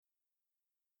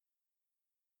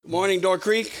Good morning, Door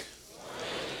Creek.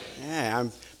 Yeah,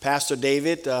 I'm Pastor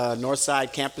David,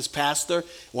 Northside Campus Pastor,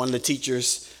 one of the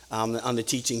teachers on the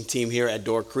teaching team here at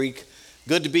Door Creek.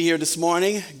 Good to be here this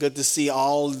morning. Good to see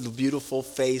all the beautiful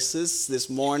faces this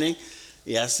morning.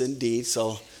 Yes, indeed.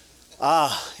 So,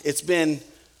 it's been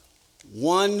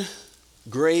one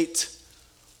great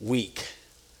week.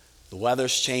 The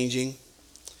weather's changing.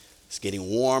 It's getting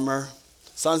warmer.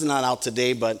 Sun's not out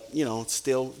today, but it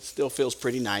still feels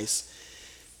pretty nice.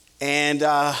 And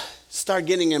start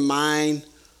getting in mind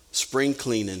spring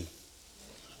cleaning.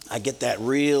 I get that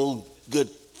real good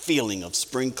feeling of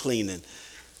spring cleaning.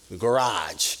 The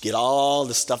garage, get all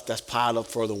the stuff that's piled up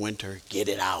for the winter, get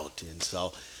it out. And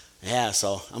so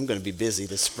I'm going to be busy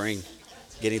this spring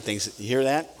getting things. You hear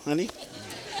that, honey?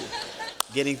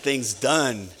 Getting things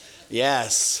done.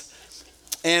 Yes.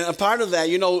 And a part of that,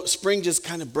 spring just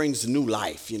kind of brings new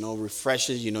life,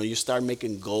 refreshes. You start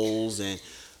making goals and,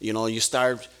 you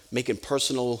start making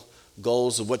personal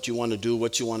goals of what you want to do,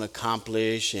 what you want to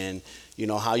accomplish, and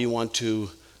how you want to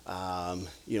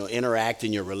interact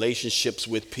in your relationships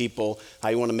with people, how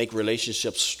you want to make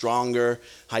relationships stronger,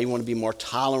 how you want to be more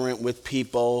tolerant with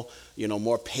people,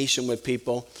 more patient with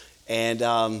people, and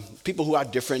people who are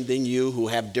different than you, who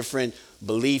have different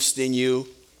beliefs than you.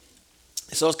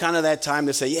 So it's kind of that time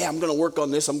to say, yeah, I'm going to work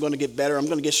on this. I'm going to get better. I'm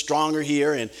going to get stronger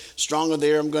here and stronger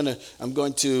there. I'm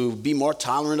going to be more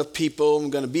tolerant of people. I'm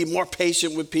going to be more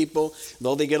patient with people.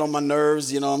 Though they get on my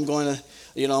nerves, I'm going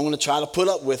to try to put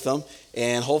up with them,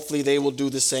 and hopefully they will do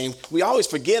the same. We always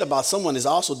forget about someone is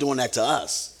also doing that to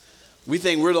us. We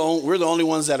think we're the only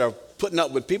ones that are putting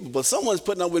up with people, but someone's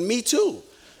putting up with me too.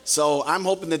 So I'm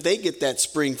hoping that they get that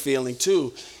spring feeling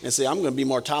too and say, I'm going to be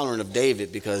more tolerant of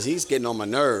David because he's getting on my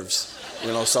nerves.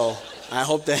 So I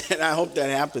hope that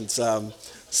happens.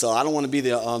 So I don't want to be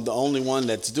the only one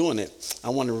that's doing it.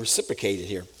 I want to reciprocate it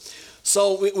here.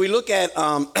 So we look at,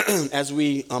 as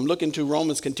we look into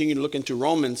Romans, continue to look into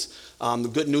Romans, the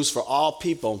good news for all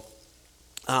people.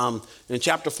 In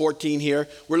chapter 14 here,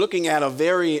 we're looking at a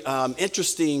very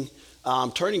interesting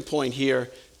turning point here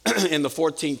in the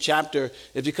 14th chapter,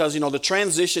 is because, the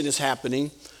transition is happening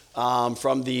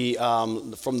from the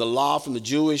law, from the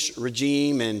Jewish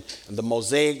regime and the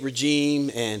Mosaic regime,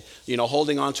 and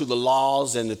holding on to the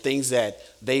laws and the things that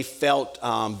they felt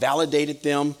validated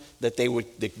them, that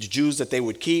the Jews that they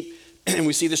would keep. And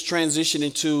we see this transition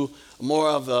into more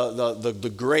of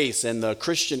the grace and the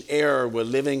Christian era. We're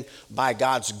living by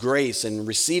God's grace and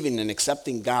receiving and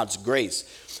accepting God's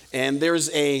grace. And there's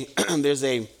a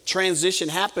transition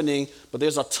happening, but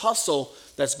there's a tussle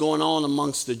that's going on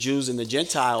amongst the Jews and the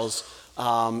Gentiles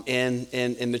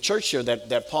in the church here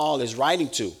that Paul is writing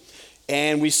to.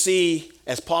 And we see,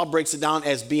 as Paul breaks it down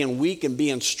as being weak and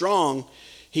being strong,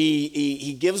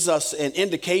 he gives us an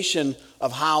indication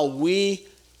of how we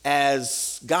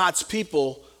as God's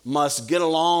people must get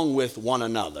along with one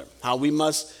another, how we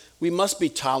must be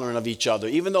tolerant of each other,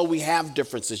 even though we have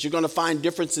differences. You're going to find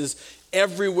differences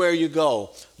everywhere you go,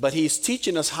 but he's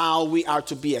teaching us how we are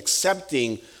to be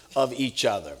accepting of each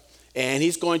other. And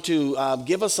he's going to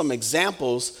give us some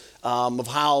examples of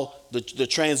how the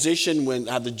transition, when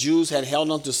the Jews had held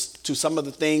on to some of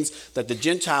the things that the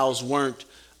Gentiles weren't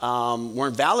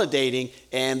validating,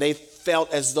 and they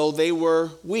felt as though they were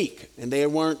weak and they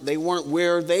weren't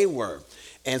where they were.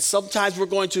 And sometimes we're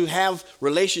going to have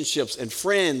relationships and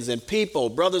friends and people,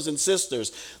 brothers and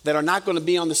sisters, that are not going to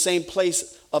be on the same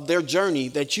place of their journey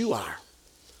that you are.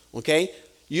 Okay?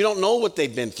 You don't know what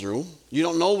they've been through. You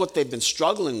don't know what they've been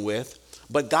struggling with,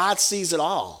 but God sees it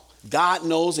all. God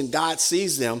knows and God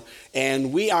sees them,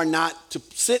 and we are not to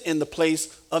sit in the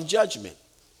place of judgment.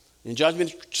 And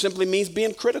judgment simply means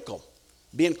being critical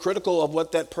of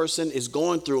what that person is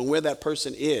going through and where that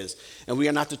person is. And we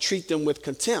are not to treat them with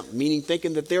contempt, meaning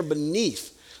thinking that they're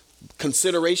beneath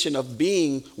consideration of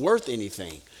being worth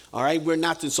anything. All right, we're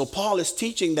not to. So Paul is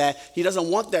teaching that he doesn't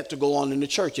want that to go on in the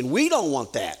church, and we don't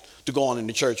want that to go on in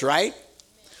the church, right?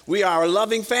 We are a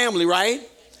loving family, right?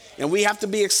 And we have to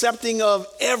be accepting of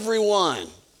everyone,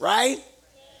 right?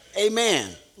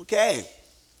 Amen. Okay,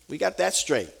 we got that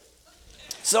straight.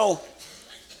 So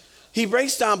he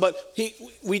breaks down, but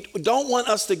we don't want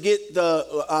us to get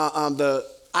the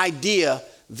idea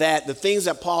that the things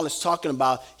that Paul is talking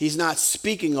about, he's not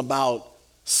speaking about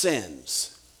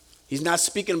sins. He's not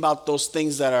speaking about those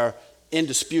things that are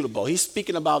indisputable. He's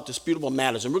speaking about disputable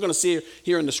matters. And we're going to see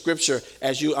here in the scripture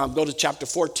as you go to chapter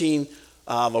 14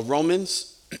 of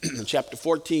Romans. Chapter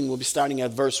 14, we'll be starting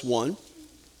at verse 1.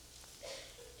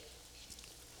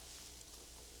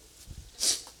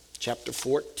 Chapter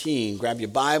 14. Grab your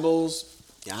Bibles,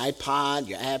 your iPod,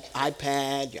 your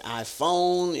iPad, your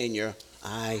iPhone, and your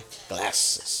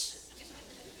eyeglasses.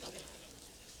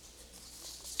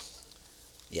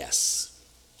 Yes.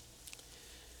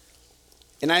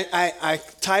 And I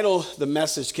title the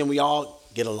message, Can We All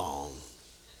Get Along?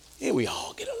 Yeah, we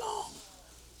all get along.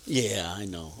 Yeah, I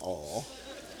know. Oh.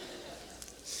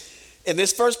 In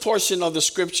this first portion of the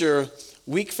scripture,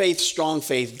 weak faith, strong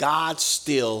faith, God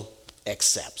still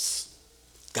accepts.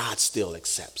 God still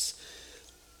accepts.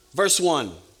 Verse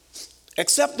 1,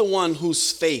 accept the one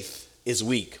whose faith is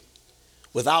weak,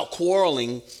 without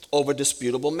quarreling over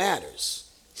disputable matters.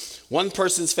 One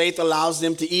person's faith allows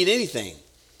them to eat anything,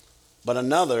 but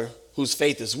another, whose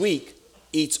faith is weak,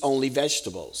 eats only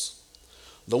vegetables.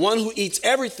 The one who eats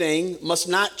everything must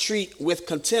not treat with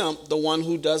contempt the one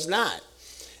who does not.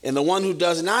 And the one who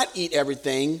does not eat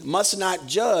everything must not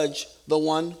judge the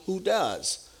one who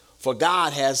does, for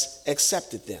God has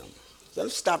accepted them. So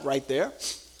let's stop right there.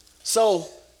 So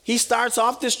he starts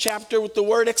off this chapter with the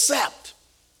word accept.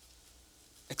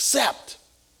 Accept.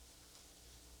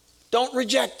 Don't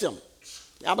reject them.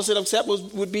 The opposite of accept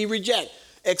would be reject.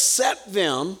 Accept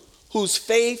them whose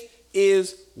faith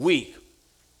is weak.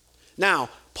 Now,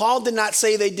 Paul did not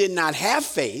say they did not have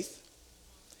faith.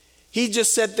 He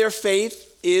just said their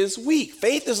faith is weak.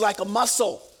 Faith is like a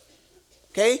muscle,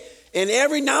 okay? And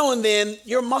every now and then,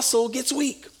 your muscle gets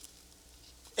weak.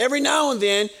 Every now and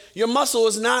then, your muscle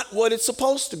is not what it's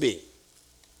supposed to be.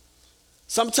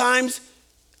 Sometimes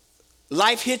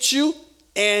life hits you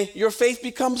and your faith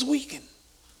becomes weakened.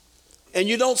 And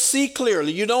you don't see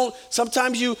clearly.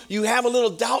 Sometimes you have a little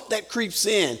doubt that creeps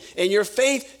in. And your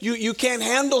faith, you can't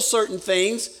handle certain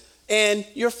things and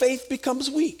your faith becomes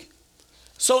weak.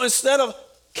 So instead of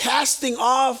casting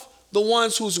off the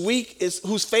ones whose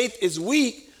faith is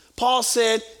weak, Paul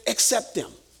said, accept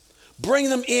them. Bring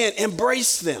them in,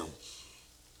 embrace them.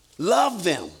 Love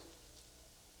them.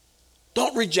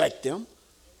 Don't reject them.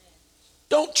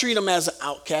 Don't treat them as an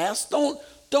outcast. Don't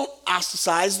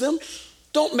ostracize them.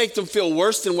 Don't make them feel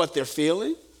worse than what they're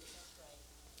feeling.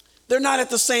 They're not at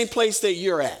the same place that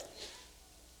you're at.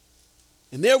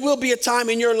 And there will be a time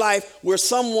in your life where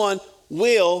someone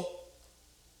will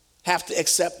have to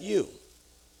accept you.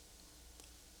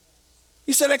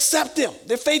 He said, accept them.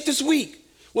 Their faith is weak,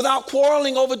 without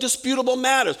quarreling over disputable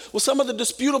matters. Well, some of the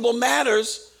disputable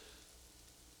matters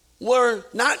were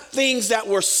not things that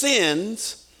were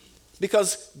sins,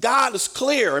 because God is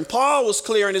clear, and Paul was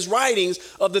clear in his writings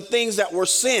of the things that were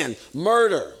sin: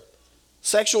 murder,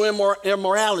 sexual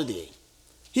immorality.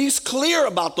 He's clear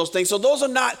about those things. So those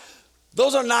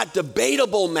are not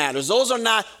debatable matters. Those are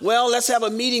not, well, let's have a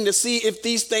meeting to see if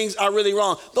these things are really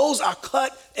wrong. Those are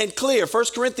cut and clear. 1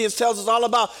 Corinthians tells us all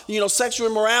about, sexual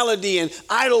immorality and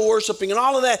idol worshiping and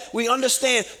all of that. We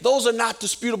understand those are not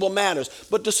disputable matters.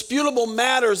 But disputable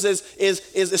matters is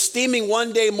esteeming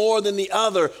one day more than the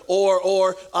other,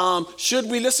 or should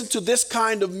we listen to this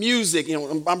kind of music?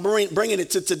 I'm bringing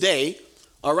it to today.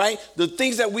 All right, the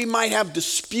things that we might have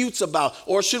disputes about,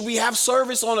 or should we have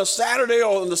service on a Saturday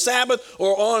or on the Sabbath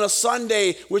or on a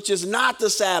Sunday, which is not the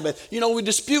Sabbath? We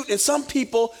dispute, and some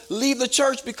people leave the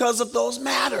church because of those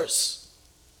matters.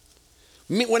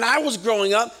 When I was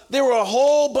growing up, there were a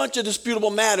whole bunch of disputable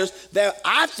matters that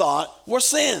I thought were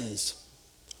sins,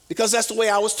 because that's the way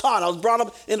I was taught. I was brought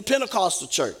up in a Pentecostal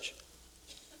church.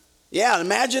 Yeah,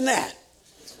 imagine that.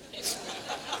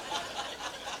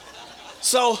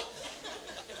 So,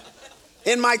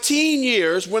 in my teen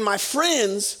years, when my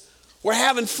friends were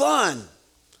having fun,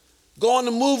 going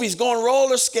to movies, going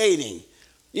roller skating,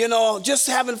 just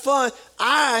having fun,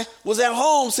 I was at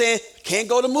home saying, can't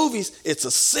go to movies. It's a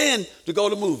sin to go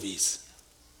to movies,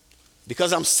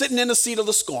 because I'm sitting in the seat of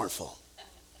the scornful,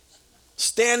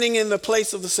 standing in the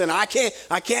place of the sinner. I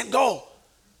can't go.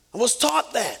 I was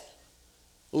taught that.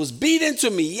 It was beat into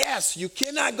me. Yes, you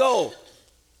cannot go.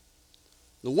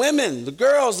 The women, the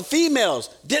girls, the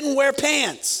females didn't wear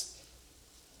pants.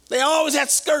 They always had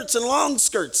skirts and long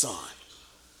skirts on.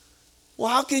 Well,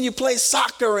 how can you play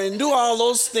soccer and do all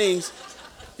those things,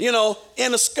 in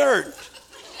a skirt?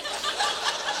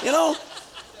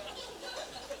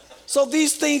 So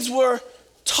these things were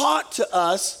taught to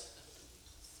us.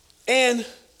 And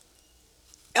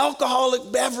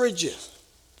alcoholic beverages,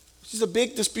 which is a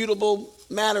big disputable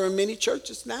matter in many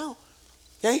churches now,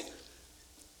 okay?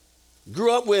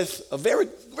 Grew up with a very,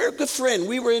 very good friend.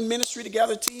 We were in ministry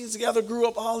together, teens together, grew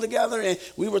up all together, and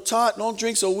we were taught don't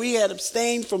drink, so we had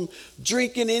abstained from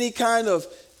drinking any kind of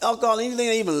alcohol, anything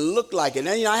that even looked like it.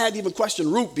 And I had to even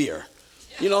question root beer.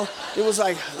 It was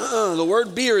like, the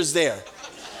word beer is there.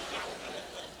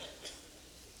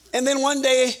 And then one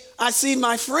day, I see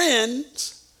my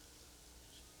friends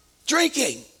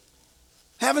drinking,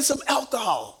 having some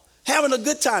alcohol. having a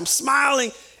good time,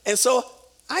 smiling. And so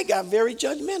I got very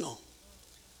judgmental.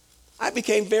 I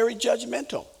became very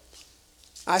judgmental.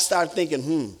 I started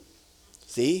thinking,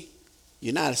 see,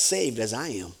 you're not as saved as I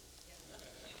am.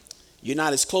 You're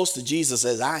not as close to Jesus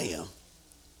as I am.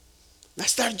 And I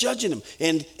started judging him,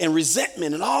 and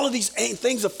resentment and all of these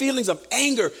things, of feelings of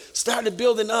anger started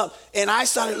building up. And I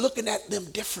started looking at them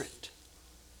different.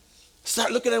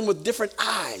 Start looking at them with different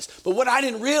eyes. But what I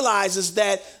didn't realize is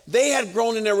that they had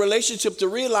grown in their relationship to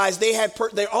realize they had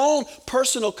their own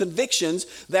personal convictions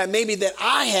that maybe that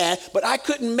I had, but I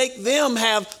couldn't make them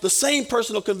have the same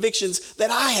personal convictions that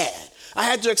I had. I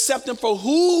had to accept them for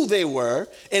who they were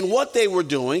and what they were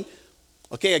doing.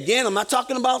 Okay, again, I'm not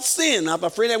talking about sin. Now, if a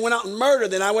friend had went out and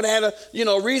murdered, then I would have had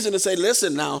a reason to say,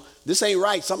 listen, now, this ain't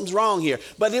right. Something's wrong here.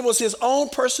 But it was his own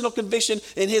personal conviction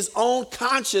and his own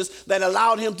conscience that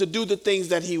allowed him to do the things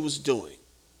that he was doing.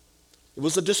 It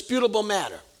was a disputable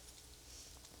matter.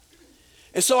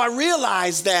 And so I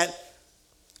realized that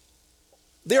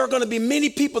there are going to be many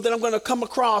people that I'm going to come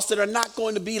across that are not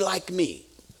going to be like me.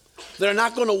 That are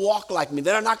not going to walk like me,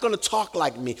 that are not going to talk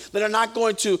like me, that are not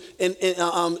going to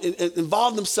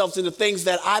involve themselves in the things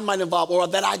that I might involve or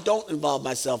that I don't involve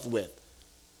myself with.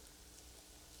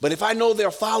 But if I know they're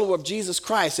a follower of Jesus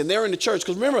Christ and they're in the church,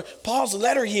 because remember, Paul's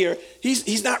letter here,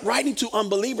 he's not writing to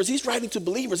unbelievers, he's writing to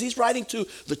believers, he's writing to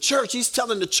the church. He's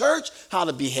telling the church how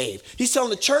to behave. He's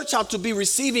telling the church how to be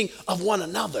receiving of one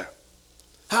another,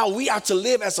 how we are to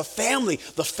live as a family,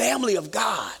 the family of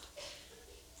God.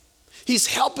 He's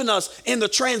helping us in the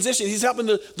transition. He's helping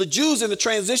the Jews in the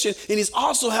transition, and he's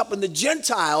also helping the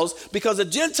Gentiles, because the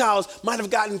Gentiles might have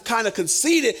gotten kind of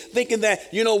conceited, thinking that,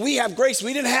 we have grace.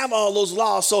 We didn't have all those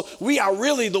laws, so we are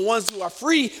really the ones who are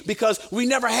free because we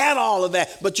never had all of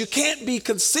that. But you can't be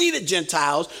conceited,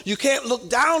 Gentiles. You can't look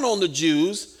down on the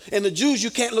Jews, and the Jews,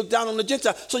 you can't look down on the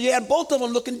Gentiles. So you had both of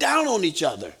them looking down on each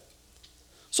other.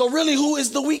 So really, who is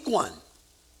the weak one?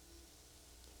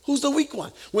 Who's the weak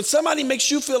one? When somebody makes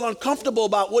you feel uncomfortable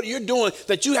about what you're doing,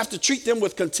 that you have to treat them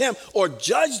with contempt or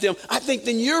judge them, I think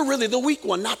then you're really the weak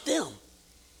one, not them.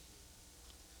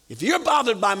 If you're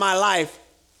bothered by my life,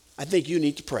 I think you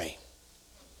need to pray.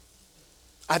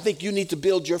 I think you need to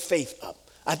build your faith up.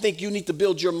 I think you need to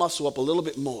build your muscle up a little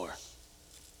bit more.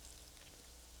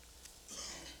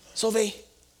 So they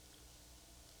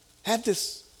had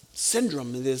this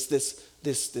syndrome, this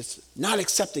not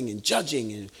accepting and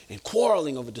judging and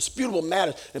quarreling over disputable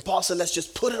matters. And Paul said, let's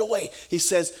just put it away. He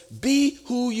says, be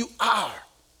who you are.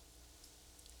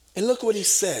 And look what he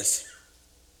says.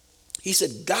 He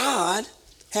said, God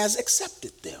has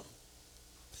accepted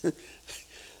them.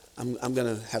 I'm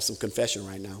going to have some confession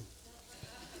right now.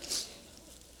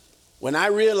 When I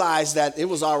realized that it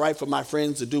was all right for my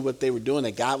friends to do what they were doing,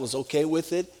 that God was okay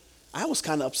with it, I was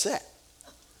kind of upset.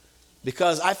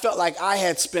 Because I felt like I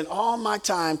had spent all my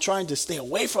time trying to stay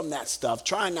away from that stuff,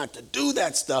 trying not to do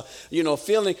that stuff,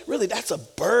 feeling really that's a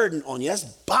burden on you. That's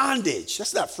bondage.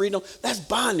 That's not freedom. That's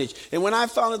bondage. And when I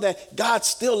found out that God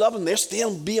still loves them, they're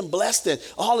still being blessed, and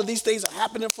all of these things are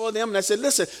happening for them. And I said,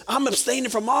 listen, I'm abstaining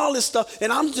from all this stuff,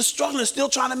 and I'm just struggling, still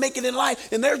trying to make it in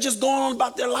life, and they're just going on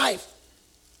about their life.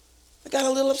 I got a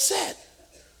little upset.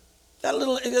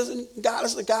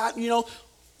 God,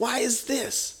 why is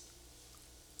this?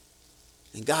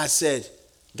 And God said,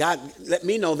 God let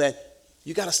me know that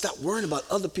you got to stop worrying about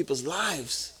other people's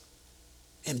lives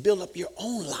and build up your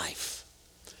own life.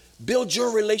 Build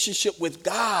your relationship with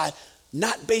God,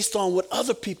 not based on what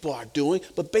other people are doing,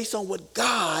 but based on what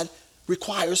God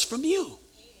requires from you. Amen.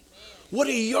 What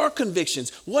are your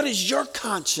convictions? What does your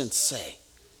conscience say?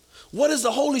 What does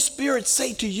the Holy Spirit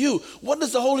say to you? What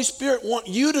does the Holy Spirit want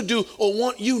you to do or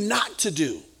want you not to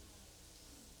do?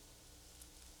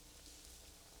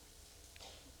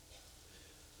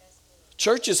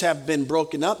 Churches have been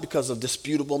broken up because of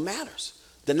disputable matters.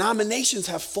 Denominations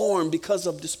have formed because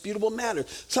of disputable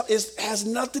matters. So it has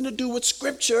nothing to do with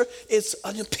Scripture. It's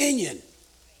an opinion.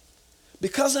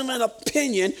 Because of an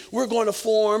opinion, we're going to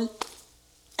form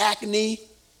Acme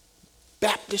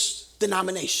Baptist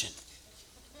denomination.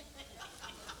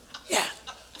 Yeah,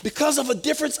 because of a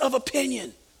difference of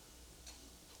opinion.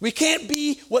 We can't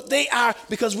be what they are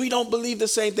because we don't believe the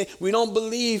same thing. We don't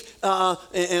believe,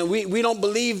 we don't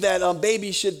believe that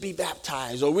babies should be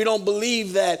baptized, or we don't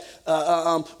believe that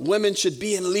women should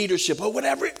be in leadership, or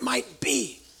whatever it might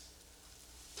be.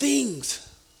 Things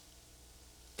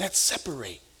that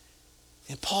separate.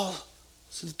 And Paul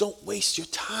says, don't waste your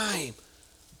time.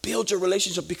 Build your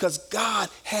relationship because God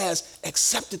has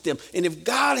accepted them. And if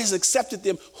God has accepted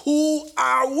them, who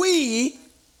are we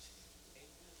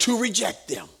to reject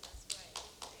them?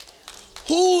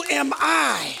 Who am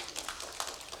I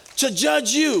to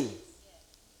judge you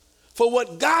for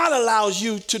what God allows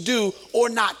you to do or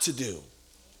not to do.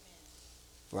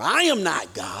 For I am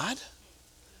not God.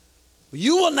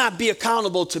 You will not be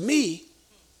accountable to me.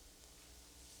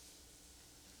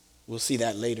 We'll see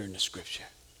that later in the scripture.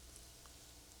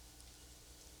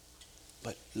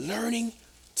 But learning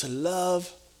to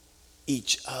love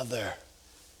each other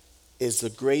is the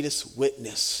greatest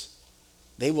witness.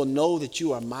 They will know that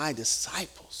you are my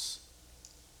disciples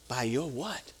by your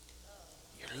what?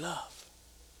 Your love.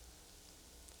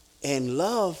 And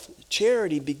love,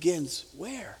 charity begins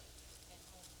where?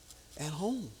 At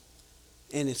home.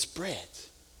 And it spreads.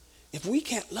 If we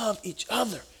can't love each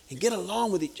other and get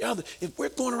along with each other, if we're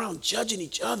going around judging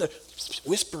each other,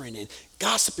 whispering and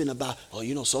gossiping about, oh,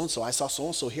 you know, so-and-so, I saw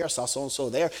so-and-so here, I saw so-and-so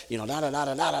there, you know,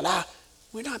 da-da-da-da-da-da-da.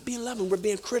 We're not being loving. We're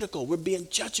being critical. We're being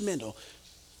judgmental.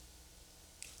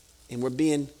 And we're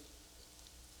being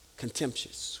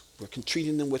contemptuous. We're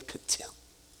treating them with contempt.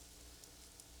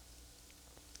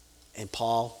 And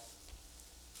Paul,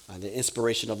 by the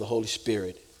inspiration of the Holy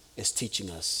Spirit, is teaching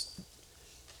us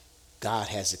God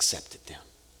has accepted them.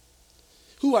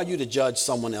 Who are you to judge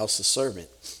someone else's servant?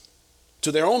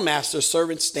 To their own master,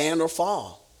 servants stand or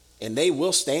fall, and they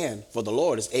will stand, for the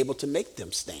Lord is able to make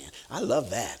them stand. I love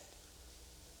that.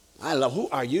 Who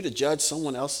are you to judge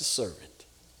someone else's servant?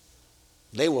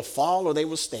 They will fall or they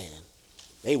will stand.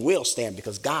 They will stand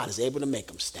because God is able to make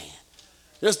them stand.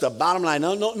 Just the bottom line.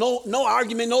 No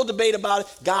argument, no debate about it.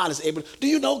 God is able. Do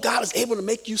you know God is able to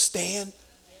make you stand?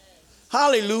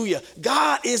 Hallelujah.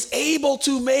 God is able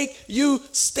to make you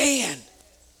stand.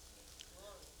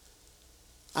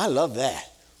 I love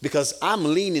that because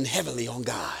I'm leaning heavily on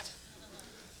God.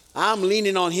 I'm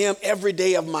leaning on him every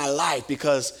day of my life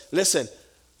because, listen,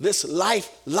 this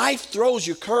life throws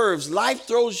you curves. Life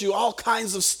throws you all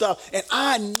kinds of stuff. And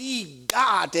I need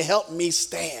God to help me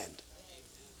stand.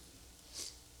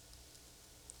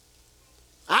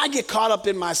 I get caught up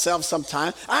in myself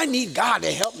sometimes. I need God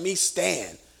to help me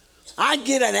stand. I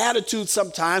get an attitude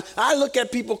sometimes. I look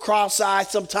at people cross-eyed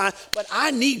sometimes, but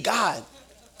I need God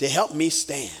to help me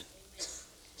stand.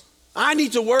 I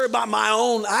need to worry about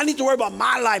I need to worry about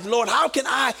my life. Lord, how can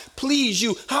I please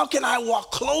you? How can I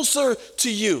walk closer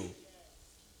to you?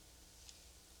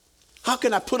 How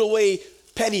can I put away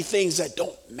petty things that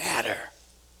don't matter?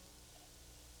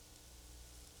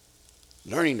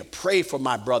 Learning to pray for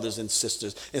my brothers and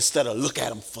sisters instead of look at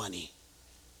them funny.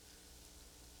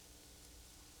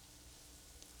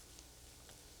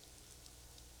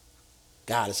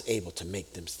 God is able to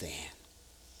make them stand.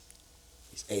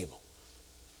 He's able.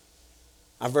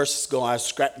 Our verses go,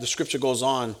 the scripture goes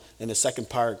on in the second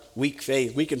part, weak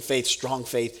in faith, strong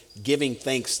faith, giving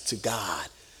thanks to God.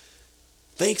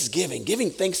 Thanksgiving, giving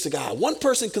thanks to God. One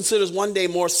person considers one day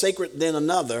more sacred than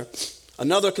another.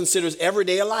 Another considers every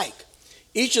day alike.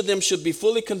 Each of them should be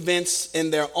fully convinced in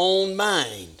their own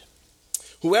mind.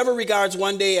 Whoever regards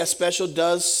one day as special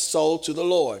does so to the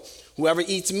Lord. Whoever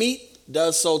eats meat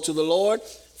does so to the Lord,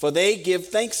 for they give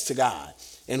thanks to God.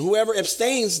 And whoever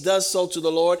abstains does so to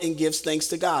the Lord and gives thanks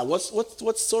to God.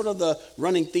 What's sort of the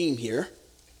running theme here?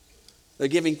 They're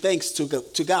giving thanks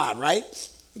to God, right?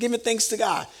 Giving thanks to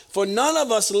God. For none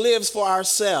of us lives for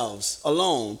ourselves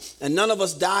alone, and none of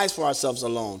us dies for ourselves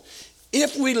alone.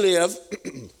 If we live,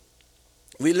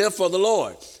 we live for the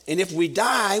Lord. And if we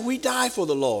die for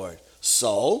the Lord.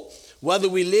 So, whether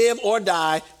we live or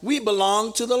die, we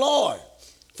belong to the Lord.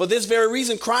 For this very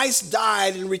reason, Christ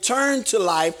died and returned to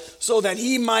life so that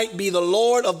he might be the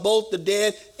Lord of both the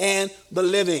dead and the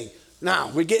living. Now,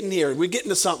 we're getting here. We're getting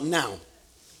to something now.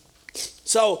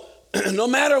 So, no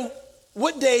matter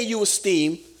what day you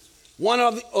esteem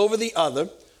one over the other,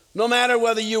 no matter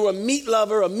whether you're a meat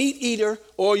lover, a meat eater,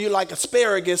 or you like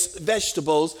asparagus,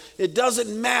 vegetables, it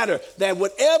doesn't matter. That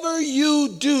whatever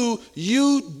you do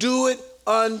it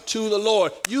unto the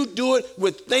Lord. You do it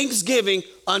with thanksgiving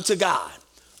unto God.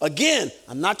 Again,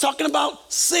 I'm not talking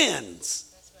about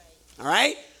sins. That's right. All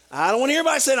right? I don't want to hear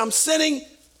anybody saying I'm sinning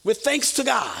with thanks to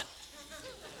God.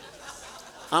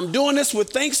 I'm doing this with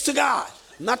thanks to God.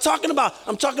 I'm talking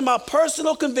about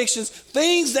personal convictions,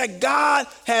 things that God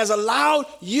has allowed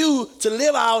you to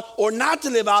live out or not to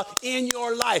live out in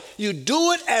your life. You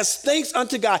do it as thanks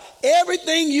unto God.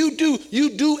 Everything you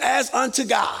do as unto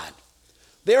God.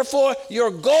 Therefore, your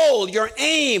goal, your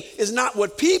aim is not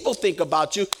what people think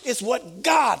about you, it's what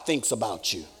God thinks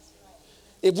about you.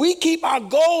 If we keep our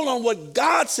goal on what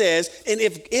God says, and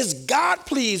is God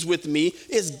pleased with me?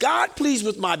 Is God pleased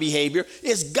with my behavior?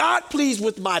 Is God pleased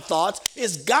with my thoughts?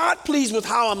 Is God pleased with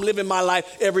how I'm living my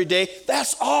life every day?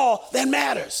 That's all that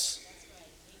matters.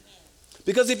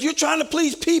 Because if you're trying to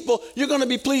please people, you're going to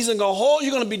be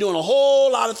you're going to be doing a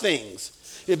whole lot of things.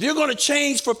 If you're going to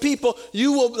change for people,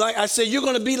 you will, like I said, you're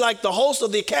going to be like the host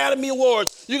of the Academy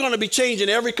Awards. You're going to be changing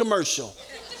every commercial.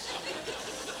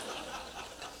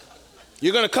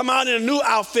 You're going to come out in a new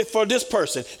outfit for this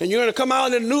person, and you're going to come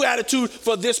out in a new attitude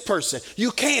for this person.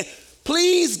 You can't.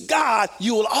 Please God,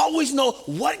 you will always know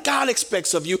what God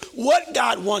expects of you, what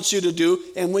God wants you to do.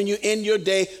 And when you end your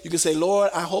day, you can say, Lord,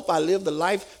 I hope I live the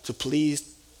life to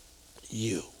please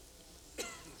you.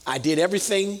 I did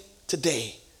everything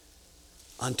today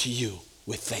unto you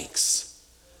with thanks,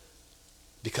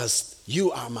 because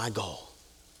you are my goal.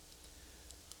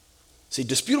 See,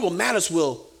 disputable matters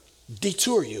will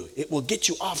detour you. It will get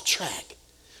you off track.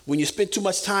 When you spend too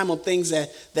much time on things that,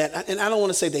 and I don't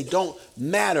want to say they don't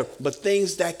matter, but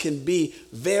things that can be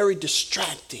very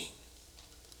distracting.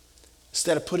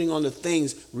 Instead of putting on the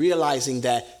things, realizing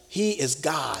that he is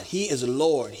God, he is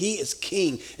Lord, he is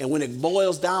King. And when it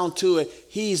boils down to it,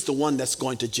 he's the one that's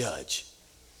going to judge.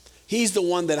 He's the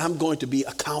one that I'm going to be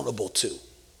accountable to.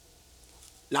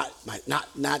 Not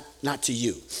to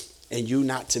you, and you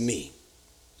not to me.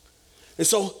 And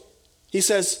so he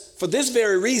says, for this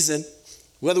very reason,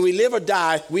 whether we live or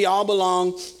die, we all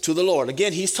belong to the Lord.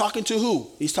 Again, he's talking to who?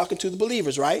 He's talking to the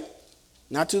believers, right?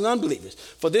 Not to the unbelievers.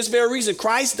 For this very reason,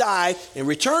 Christ died and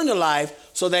returned to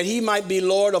life so that he might be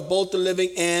Lord of both the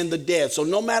living and the dead. So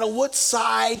no matter what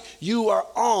side you are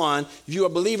on, if you're a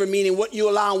believer, meaning what you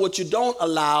allow and what you don't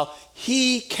allow,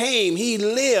 he came, he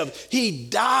lived, he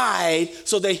died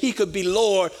so that he could be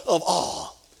Lord of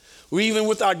all. Even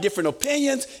with our different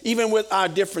opinions, even with our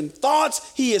different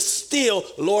thoughts, he is still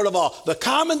Lord of all. The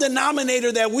common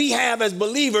denominator that we have as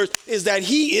believers is that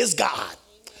he is God.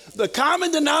 The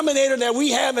common denominator that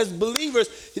we have as believers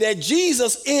is that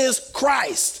Jesus is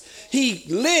Christ. He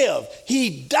lived,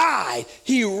 he died,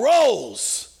 he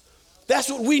rose. That's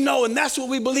what we know and that's what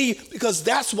we believe, because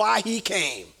that's why he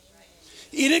came.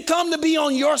 He didn't come to be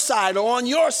on your side or on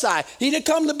your side. He didn't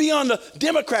come to be on the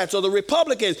Democrats or the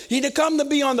Republicans. He didn't come to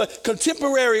be on the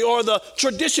contemporary or the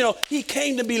traditional. He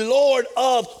came to be Lord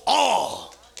of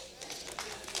all.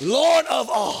 Lord of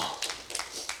all.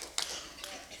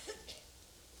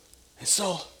 And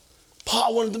so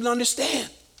Paul wanted them to understand.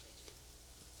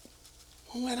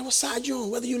 No matter what side you're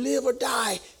on, whether you live or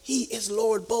die, he is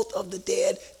Lord both of the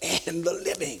dead and the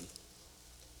living.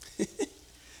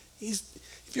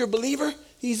 If you're a believer,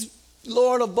 he's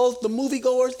Lord of both the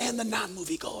moviegoers and the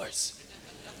non-moviegoers.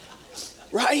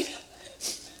 Right?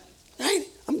 Right?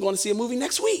 I'm going to see a movie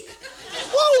next week.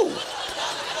 Woo!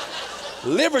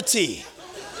 Liberty.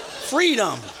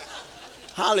 Freedom.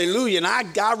 Hallelujah. And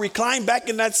I reclined back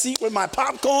in that seat with my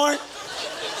popcorn.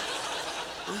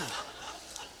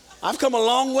 I've come a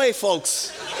long way,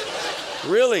 folks.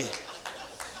 Really.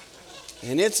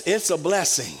 And it's a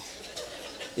blessing.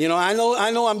 You know, I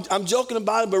know I'm joking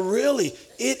about it, but really,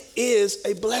 it is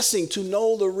a blessing to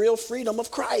know the real freedom of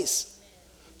Christ.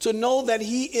 To know that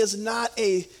he is not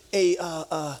what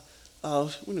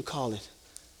do you call it?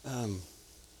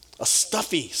 A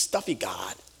stuffy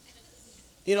God.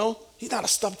 You know, he's not a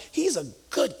stuffy, he's a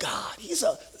good God. He's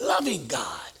a loving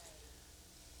God.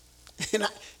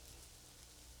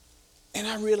 And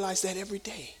I realize that every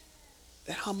day,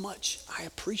 that how much I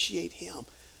appreciate him,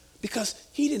 because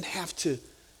he didn't have to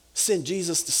send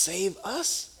Jesus to save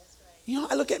us. You know,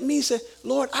 I look at me and say,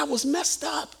 Lord, I was messed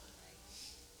up.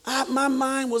 My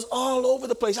mind was all over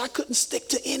the place. I couldn't stick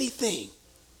to anything.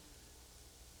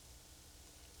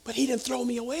 But he didn't throw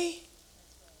me away.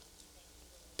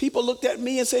 People looked at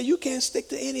me and said, you can't stick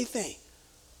to anything.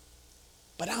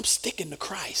 But I'm sticking to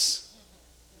Christ.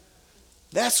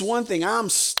 That's one thing I'm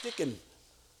sticking.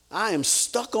 I am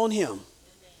stuck on him.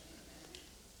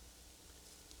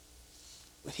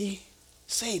 But he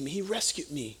saved me. He rescued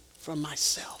me from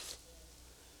myself.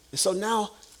 And so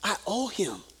now I owe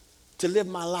him to live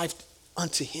my life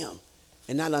unto him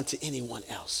and not unto anyone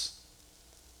else.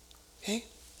 Okay?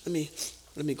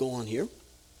 Let me go on here.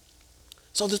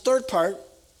 So the third part,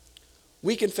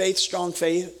 weak in faith, strong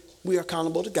faith, we are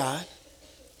accountable to God.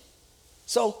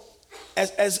 So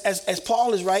as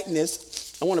Paul is writing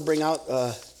this, I want to bring out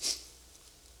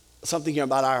something here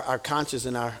about our conscience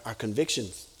and our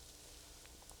convictions.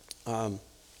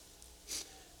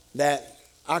 That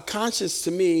our conscience,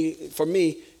 for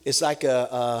me, is like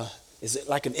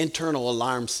an internal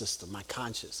alarm system. My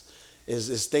conscience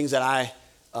is things that I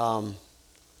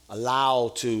allow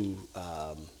to,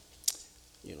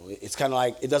 it's kind of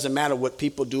like, it doesn't matter what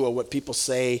people do or what people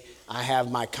say. I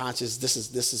have my conscience. This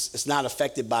is it's not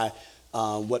affected by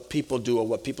what people do or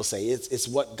what people say. It's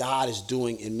what God is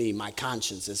doing in me. My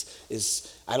conscience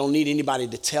is I don't need anybody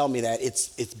to tell me that.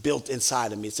 It's built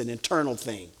inside of me. It's an internal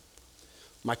thing.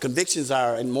 My convictions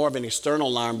are more of an external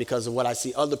alarm because of what I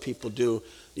see other people do.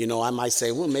 I might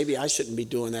say, well, maybe I shouldn't be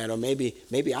doing that, or maybe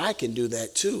I can do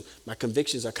that too. My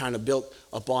convictions are kind of built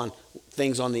upon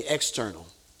things on the external.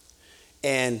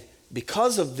 And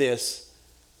because of this,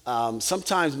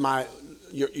 sometimes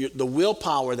the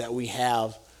willpower that we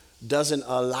have doesn't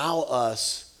allow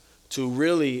us to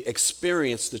really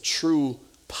experience the true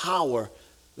power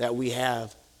that we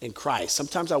have in Christ.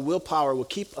 Sometimes our willpower will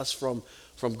keep us from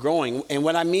growing. And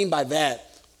what I mean by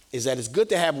that is that it's good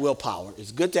to have willpower.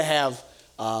 It's good to have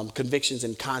convictions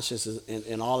and consciences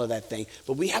and all of that thing.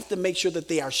 But we have to make sure that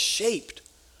they are shaped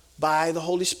by the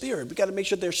Holy Spirit. We got to make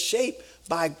sure they're shaped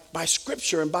by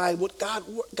Scripture and by what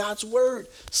God's Word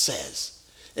says,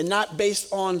 and not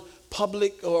based on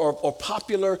public or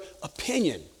popular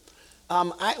opinion.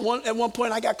 At one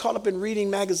point, I got caught up in reading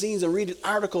magazines and reading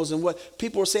articles and what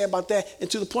people were saying about that.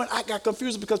 And to the point, I got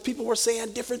confused because people were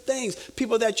saying different things.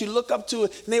 People that you look up to,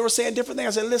 and they were saying different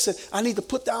things. I said, listen, I need to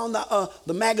put down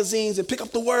the magazines and pick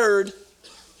up the Word,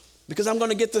 because I'm going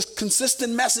to get this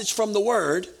consistent message from the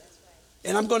Word,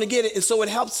 and I'm going to get it. And so it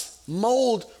helps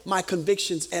mold my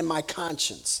convictions and my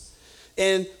conscience.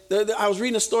 And I was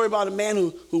reading a story about a man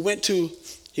who went to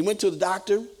the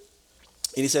doctor, and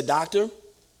he said, "Doctor,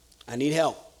 I need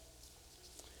help."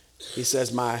 He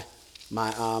says, my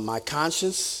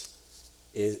conscience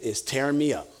is tearing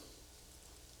me up.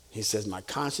 He says, my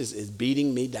conscience is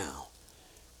beating me down.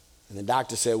 And the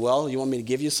doctor said, "Well, you want me to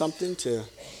give you something to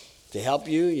help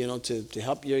you, to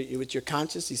help you with your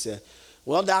conscience?" He said,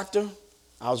 "Well, doctor,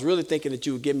 I was really thinking that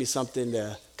you would give me something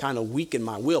to kind of weaken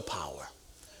my willpower.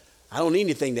 I don't need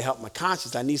anything to help my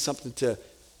conscience. I need something to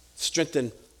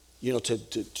strengthen,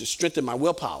 to strengthen my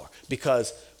willpower,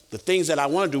 because the things that I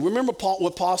want to do." Remember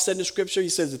what Paul said in the Scripture? He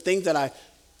says the things that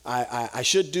I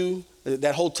should do,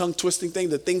 that whole tongue twisting thing,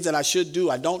 the things that I should do,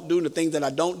 I don't do, and the things that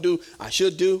I don't do, I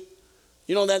should do.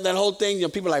 That whole thing,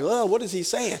 people are like, "Oh, what is he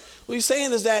saying?" What he's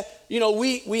saying is that,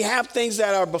 we have things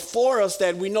that are before us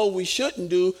that we know we shouldn't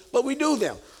do, but we do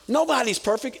them. Nobody's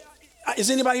perfect. Is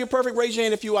anybody here perfect? Raise your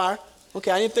hand if you are.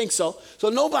 Okay, I didn't think so. So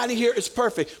nobody here is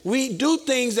perfect. We do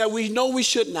things that we know we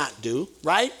should not do,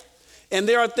 right? And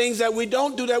there are things that we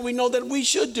don't do that we know that we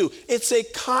should do. It's a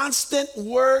constant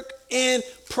work in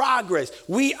progress.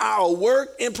 We are a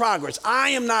work in progress.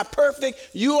 I am not perfect.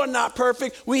 You are not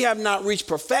perfect. We have not reached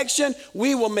perfection.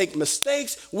 We will make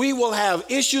mistakes. We will have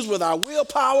issues with our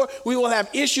willpower. We will have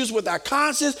issues with our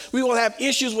conscience. We will have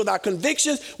issues with our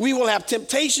convictions. We will have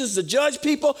temptations to judge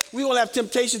people. We will have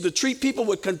temptations to treat people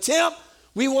with contempt.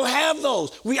 We will have those.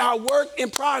 We are work in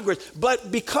progress.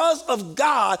 But because of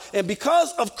God and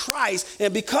because of Christ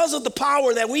and because of the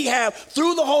power that we have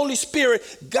through the Holy Spirit,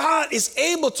 God is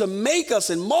able to make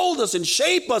us and mold us and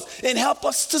shape us and help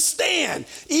us to stand.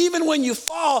 Even when you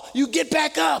fall, you get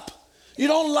back up. You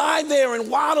don't lie there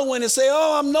and waddle in and say,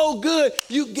 "Oh, I'm no good."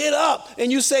 You get up and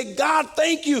you say, "God,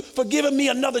 thank you for giving me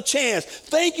another chance.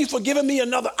 Thank you for giving me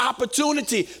another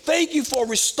opportunity. Thank you for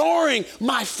restoring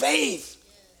my faith."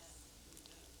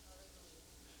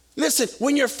 Listen,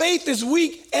 when your faith is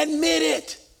weak, admit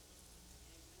it.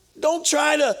 Don't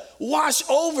try to wash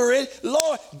over it.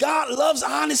 Lord, God loves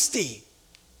honesty.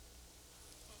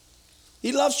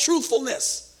 He loves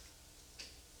truthfulness.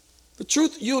 The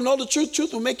truth, you'll know the truth.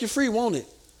 Truth will make you free, won't it?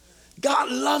 God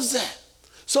loves that.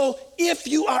 So if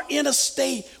you are in a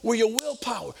state where your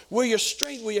willpower, where your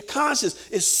strength, where your conscience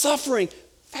is suffering,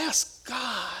 ask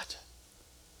God.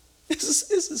 This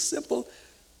is simple.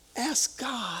 Ask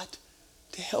God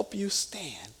to help you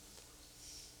stand.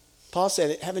 Paul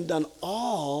said, "Having done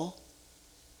all,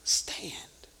 stand."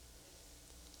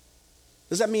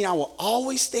 Does that mean I will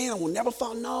always stand? I will never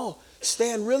fall? No.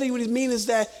 Stand, really what it means is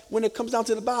that when it comes down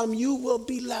to the bottom, you will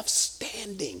be left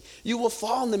standing. You will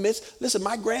fall in the midst. Listen,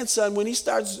 my grandson, when he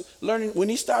starts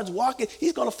walking,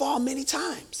 he's going to fall many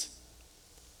times.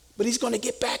 But he's going to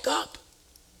get back up.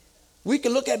 We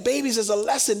can look at babies as a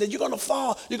lesson that you're going to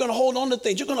fall. You're going to hold on to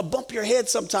things. You're going to bump your head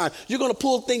sometime. You're going to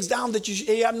pull things down that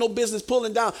you have no business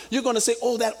pulling down. You're going to say,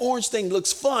 "Oh, that orange thing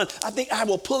looks fun. I think I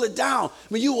will pull it down."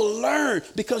 I mean, you will learn,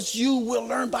 because you will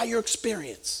learn by your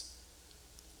experience.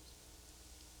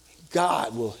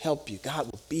 God will help you. God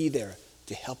will be there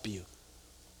to help you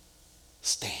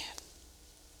stand.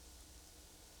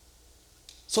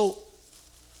 So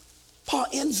Paul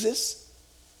ends this.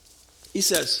 He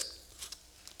says,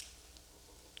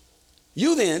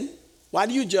 "You then, why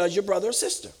do you judge your brother or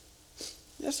sister?"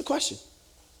 That's the question.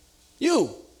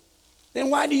 You. then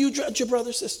why do you judge your brother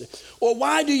or sister? Or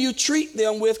why do you treat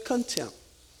them with contempt?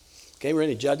 Okay, we're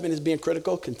in judgment is being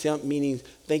critical. Contempt meaning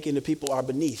thinking the people are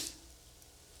beneath.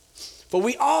 For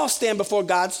we all stand before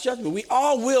God's judgment. We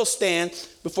all will stand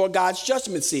before God's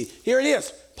judgment seat. Here it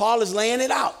is. Paul is laying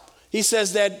it out. He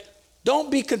says that don't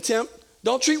be contempt.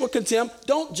 Don't treat with contempt.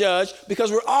 Don't judge,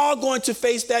 because we're all going to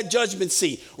face that judgment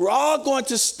seat. We're all going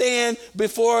to stand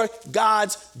before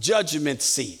God's judgment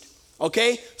seat.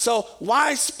 Okay, so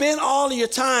why spend all of your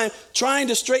time trying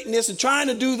to straighten this and trying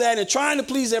to do that and trying to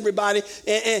please everybody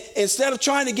and instead of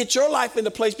trying to get your life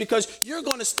into place, because you're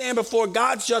going to stand before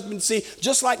God's judgment seat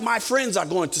just like my friends are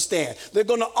going to stand. They're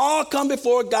going to all come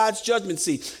before God's judgment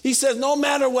seat. He says no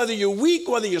matter whether you're weak,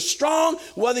 whether you're strong,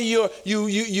 whether you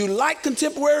like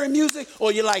contemporary music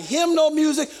or you like hymnal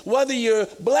music, whether you're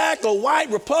black or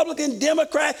white, Republican,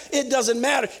 Democrat, it doesn't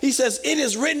matter. He says it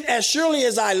is written, as surely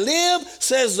as I live,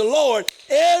 says the Lord,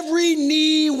 every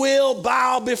knee will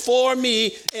bow before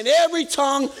me and every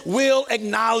tongue will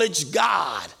acknowledge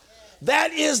God.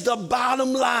 That is the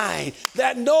bottom line,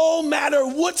 that no matter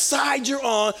what side you're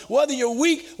on, whether you're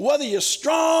weak, whether you're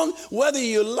strong, whether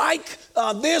you like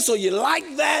this or you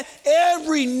like that,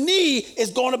 every knee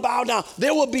is going to bow down.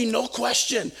 There will be no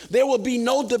question. There will be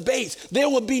no debates. There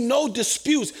will be no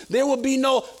disputes. There will be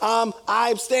no,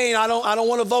 I abstain. I don't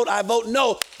want to vote. I vote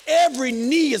no. Every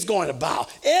knee is going to bow.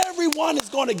 Everyone is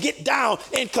going to get down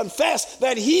and confess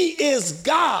that he is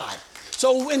God.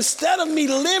 So instead of me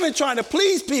living trying to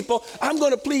please people, I'm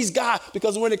going to please God,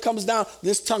 because when it comes down,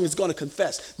 this tongue is going to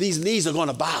confess. These knees are going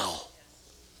to bow.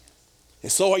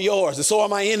 And so are yours, and so are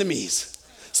my enemies.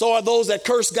 So are those that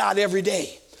curse God every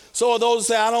day. So are those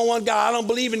that say, I don't want God, I don't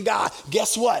believe in God.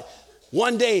 Guess what?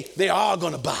 One day, they're all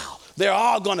going to bow. They're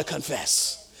all going to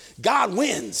confess. God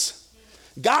wins.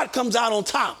 God comes out on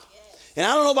top. And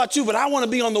I don't know about you, but I want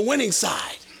to be on the winning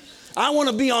side. I want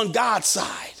to be on God's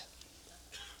side.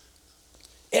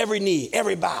 Every knee,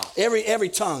 every bow, every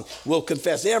tongue will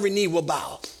confess. Every knee will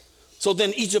bow. So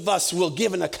then each of us will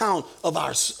give an account of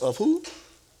who?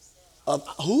 Of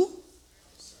who?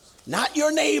 Not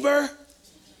your neighbor.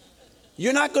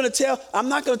 I'm not going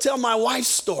to tell my wife's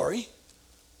story.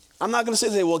 I'm not going to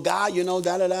say, well, God, you know,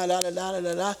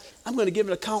 da-da-da-da-da-da-da-da. I'm going to give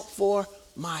an account for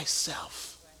myself.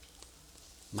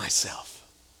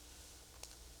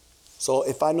 So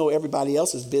if I know everybody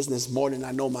else's business more than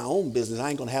I know my own business, I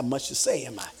ain't going to have much to say,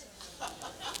 am I?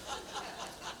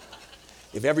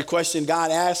 If every question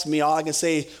God asks me, all I can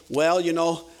say, well, you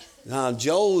know,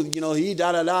 Joe, you know, he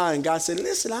da-da-da. And God said,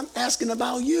 listen, I'm asking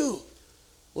about you.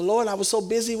 Well, Lord, I was so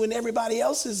busy with everybody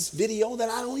else's video that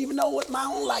I don't even know what my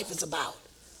own life is about.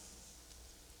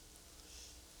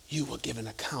 You will give an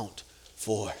account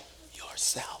for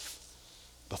yourself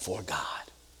before God.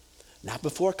 Not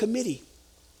before a committee.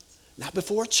 Not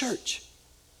before a church.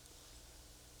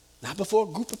 Not before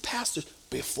a group of pastors.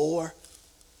 Before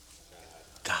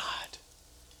God,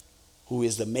 who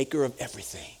is the maker of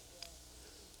everything,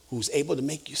 who's able to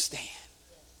make you stand,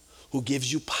 who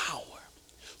gives you power,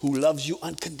 who loves you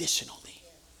unconditionally,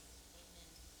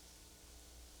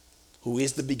 who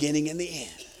is the beginning and the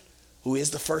end, who is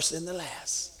the first and the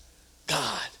last.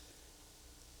 God,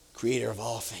 creator of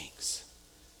all things,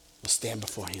 will stand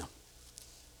before him.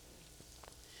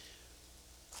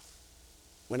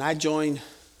 When I joined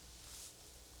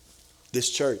this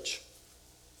church,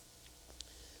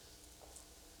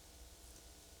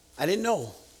 I didn't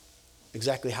know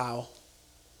exactly how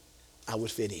I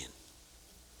would fit in.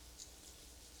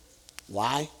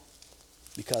 Why?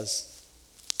 Because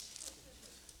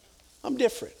I'm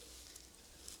different.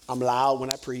 I'm loud when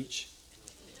I preach.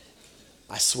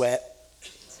 I sweat.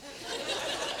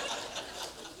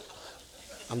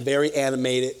 I'm very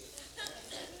animated.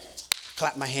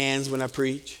 Clap my hands when I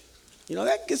preach. You know,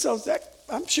 that gets on,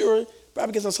 I'm sure,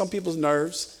 probably gets on some people's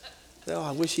nerves. Oh,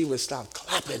 I wish he would stop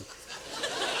clapping.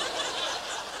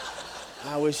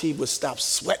 I wish he would stop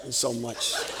sweating so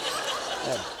much.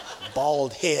 That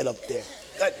bald head up there.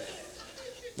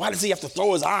 Why does he have to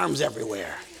throw his arms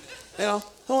everywhere? You know,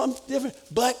 oh, I'm different.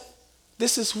 But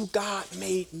this is who God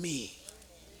made me.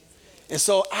 And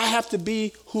so I have to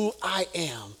be who I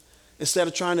am instead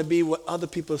of trying to be what other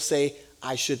people say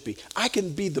I should be. I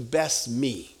can be the best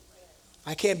me.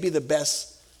 I can't be the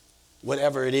best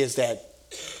whatever it is that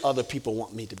other people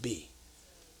want me to be.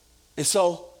 And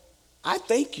so I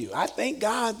thank you. I thank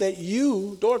God that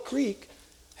you, Door Creek,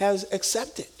 has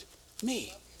accepted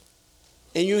me.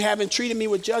 And you haven't treated me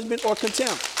with judgment or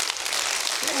contempt.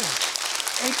 Yeah.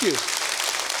 Thank you.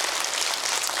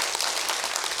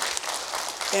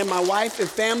 and my wife and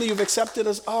family, you've accepted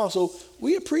us all. So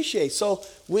we appreciate. So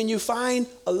when you find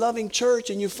a loving church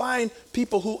and you find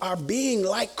people who are being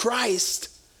like Christ,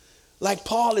 like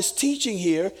Paul is teaching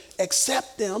here,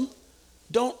 accept them.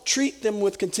 Don't treat them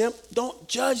with contempt. Don't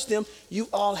judge them. You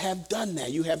all have done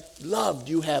that. You have loved.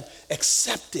 You have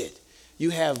accepted.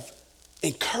 You have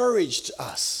encouraged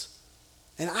us.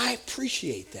 And I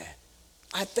appreciate that.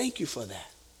 I thank you for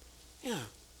that. Yeah.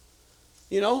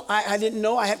 You know, I didn't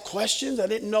know. I had questions. I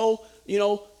didn't know,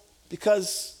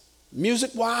 because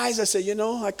music-wise, I said,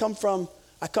 I come from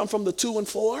the 2 and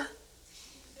 4,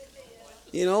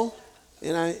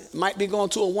 and I might be going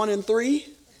to a 1 and 3.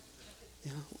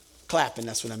 Clapping,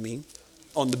 that's what I mean,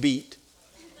 on the beat.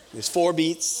 There's 4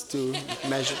 beats to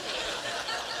measure.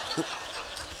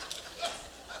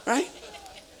 Right?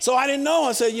 So I didn't know.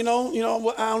 I said, I don't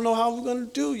know how we're going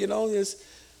to do,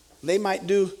 they might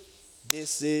do,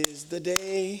 this is the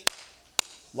day.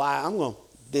 Why? I'm going,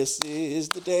 this is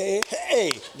the day.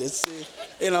 Hey, this is,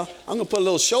 I'm going to put a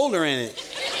little shoulder in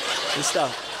it and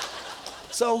stuff.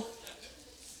 So,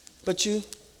 but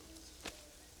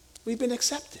we've been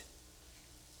accepted.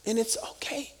 And it's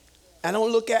okay. I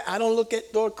don't look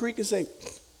at Door Creek and say,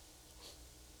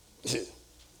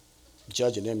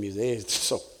 judging their music,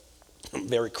 so I'm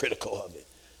very critical of it.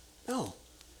 No.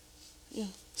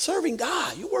 Serving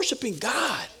God. You're worshiping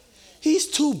God. He's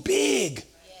too big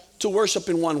to worship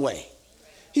in one way.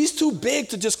 He's too big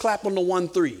to just clap on the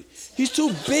 1-3. He's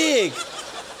too big.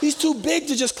 He's too big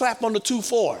to just clap on the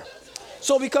 2-4.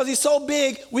 So because he's so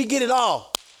big, we get it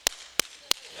all.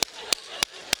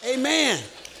 Amen.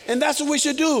 And that's what we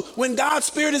should do. When God's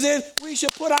Spirit is in, we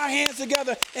should put our hands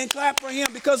together and clap for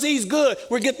him because he's good.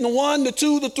 We're getting the 1, the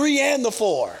 2, the 3, and the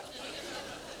 4.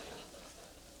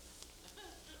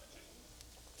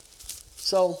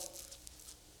 So,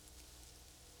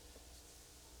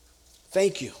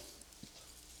 thank you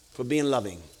for being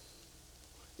loving.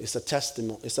 It's a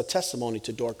testimony. It's a testimony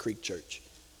to Door Creek Church.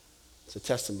 It's a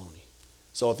testimony.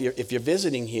 So if you're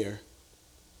visiting here,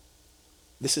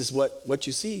 this is what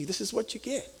you see. This is what you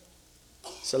get.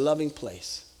 It's a loving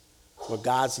place where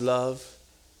God's love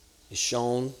is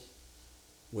shown,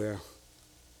 where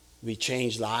we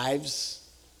change lives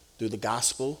through the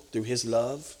gospel, through his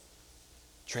love,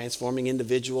 transforming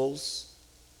individuals,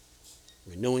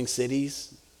 renewing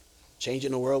cities,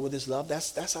 changing the world with his love.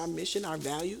 That's our mission, our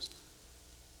values.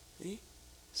 See?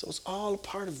 So it's all a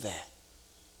part of that.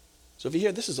 So if you're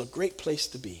here, this is a great place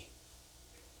to be.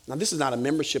 Now, this is not a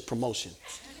membership promotion.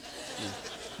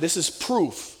 This is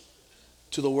proof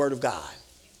to the Word of God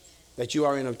that you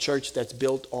are in a church that's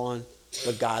built on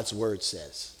what God's Word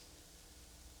says.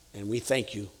 And we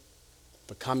thank you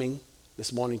for coming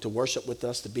this morning to worship with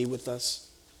us, to be with us.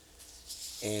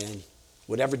 And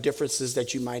whatever differences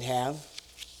that you might have,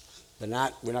 we're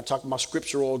not talking about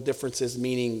scriptural differences,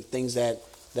 meaning things that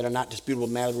are not disputable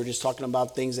matters. We're just talking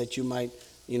about things that you might,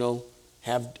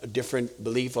 have a different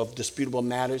belief of disputable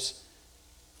matters.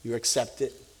 You're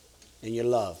accepted and you're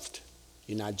loved.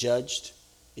 You're not judged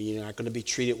and you're not going to be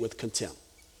treated with contempt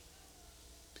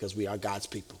because we are God's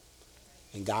people.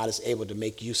 And God is able to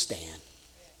make you stand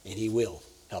and he will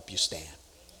help you stand.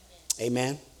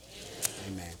 Amen?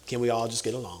 Amen. Can we all just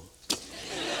get along?